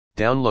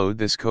Download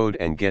this code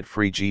and get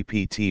free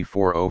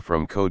GPT-4o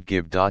from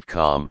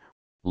codegive.com,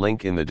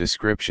 link in the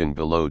description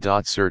below.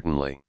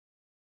 Certainly.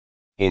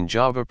 In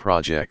Java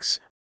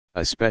projects,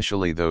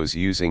 especially those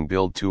using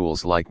build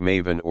tools like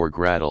Maven or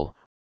Gradle,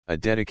 a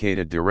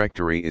dedicated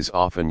directory is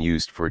often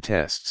used for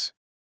tests.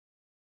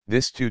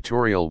 This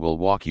tutorial will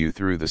walk you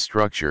through the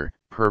structure,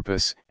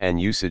 purpose, and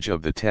usage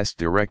of the test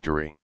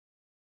directory.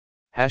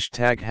 ##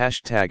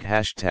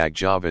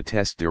 Java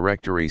test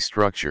directory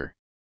structure.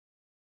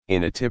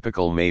 In a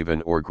typical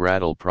Maven or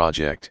Gradle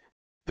project,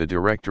 the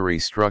directory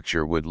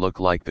structure would look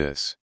like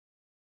this.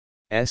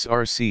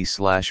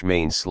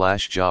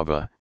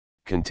 src/main/java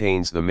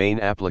contains the main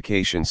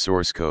application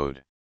source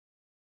code.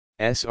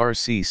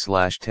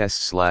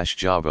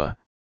 src/test/java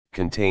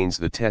contains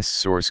the test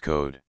source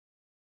code.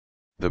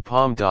 The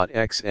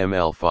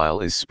pom.xml file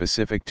is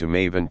specific to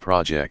Maven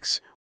projects,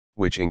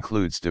 which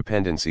includes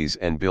dependencies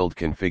and build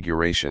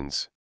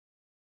configurations.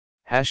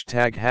 ##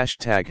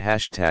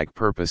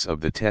 Purpose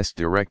of the test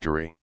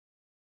directory.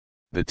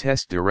 The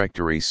test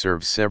directory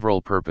serves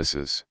several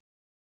purposes.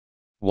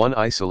 1.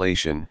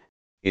 Isolation.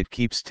 It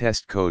keeps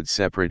test code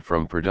separate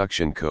from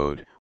production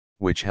code,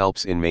 which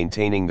helps in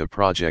maintaining the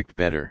project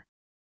better.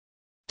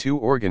 2.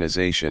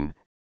 Organization.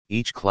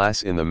 Each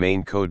class in the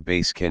main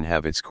codebase can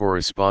have its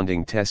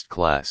corresponding test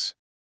class.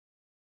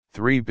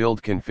 3.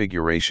 Build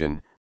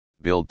configuration.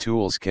 Build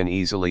tools can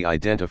easily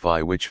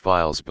identify which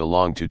files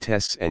belong to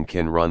tests and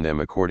can run them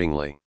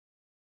accordingly.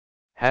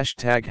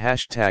 ##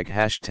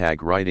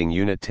 Writing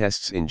unit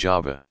tests in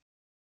Java.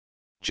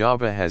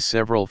 Java has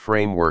several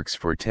frameworks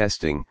for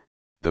testing,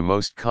 the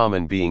most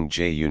common being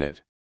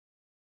JUnit.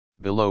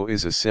 Below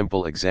is a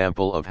simple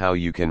example of how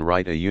you can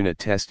write a unit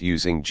test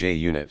using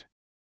JUnit.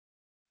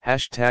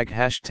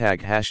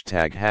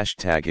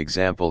 ##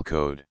 Example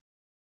code.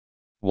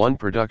 1.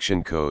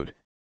 Production code,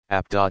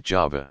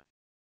 app.java.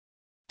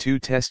 2.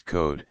 Test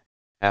code,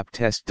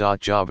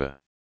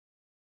 apptest.java.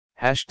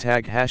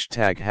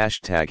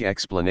 ##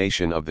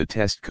 Explanation of the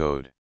test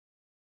code.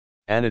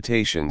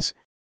 Annotations.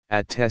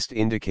 @test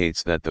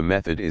indicates that the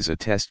method is a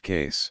test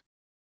case.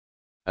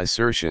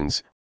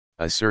 Assertions.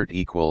 Assert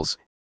equals,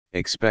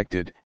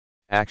 expected,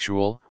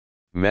 actual,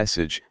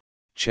 message,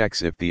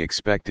 checks if the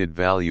expected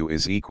value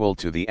is equal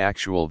to the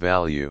actual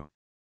value.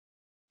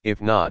 If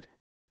not,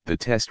 the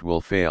test will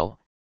fail,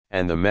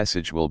 and the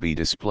message will be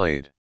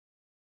displayed.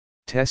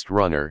 Test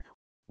runner.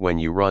 When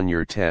you run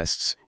your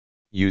tests,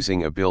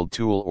 using a build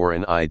tool or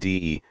an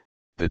IDE,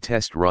 the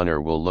test runner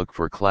will look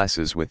for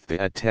classes with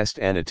the @test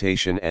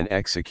annotation and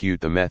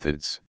execute the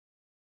methods.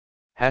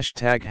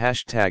 ##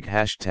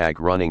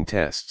 Running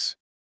tests.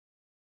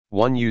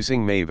 1.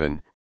 Using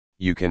Maven,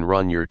 you can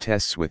run your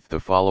tests with the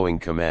following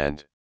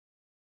command.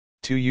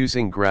 2.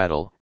 Using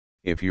Gradle,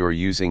 if you're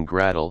using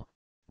Gradle,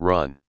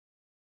 run.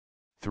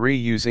 3.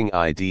 Using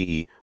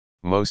IDE,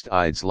 most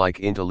IDEs like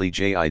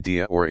IntelliJ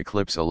IDEA or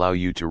Eclipse allow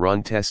you to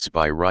run tests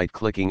by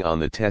right-clicking on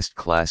the test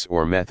class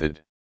or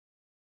method.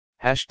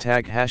 ##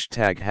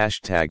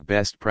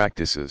 Best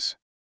practices.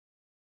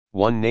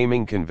 1.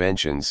 Naming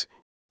conventions.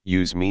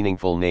 Use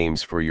meaningful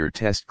names for your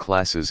test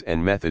classes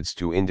and methods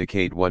to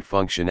indicate what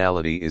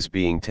functionality is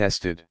being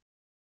tested.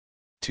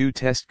 2.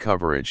 Test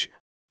coverage.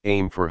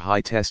 Aim for high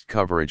test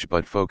coverage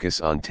but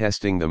focus on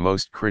testing the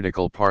most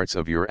critical parts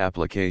of your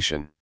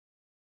application.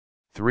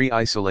 3.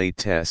 Isolate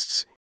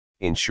tests.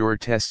 Ensure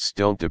tests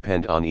don't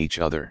depend on each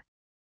other.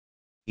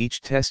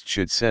 Each test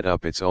should set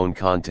up its own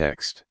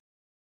context.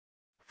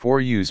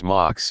 4. Use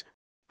mocks.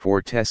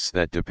 For tests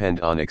that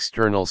depend on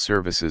external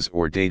services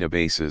or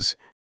databases,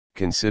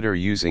 consider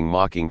using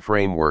mocking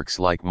frameworks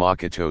like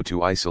Mockito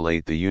to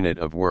isolate the unit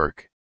of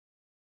work.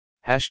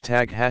 ##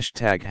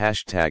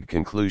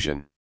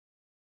 Conclusion.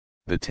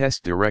 The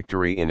test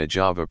directory in a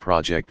Java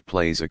project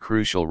plays a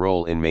crucial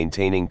role in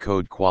maintaining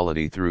code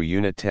quality through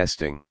unit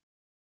testing.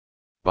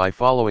 By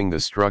following the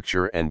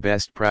structure and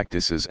best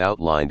practices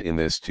outlined in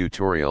this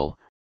tutorial,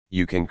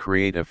 you can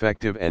create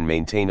effective and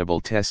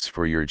maintainable tests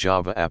for your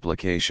Java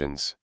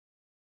applications.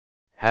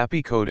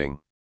 Happy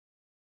coding!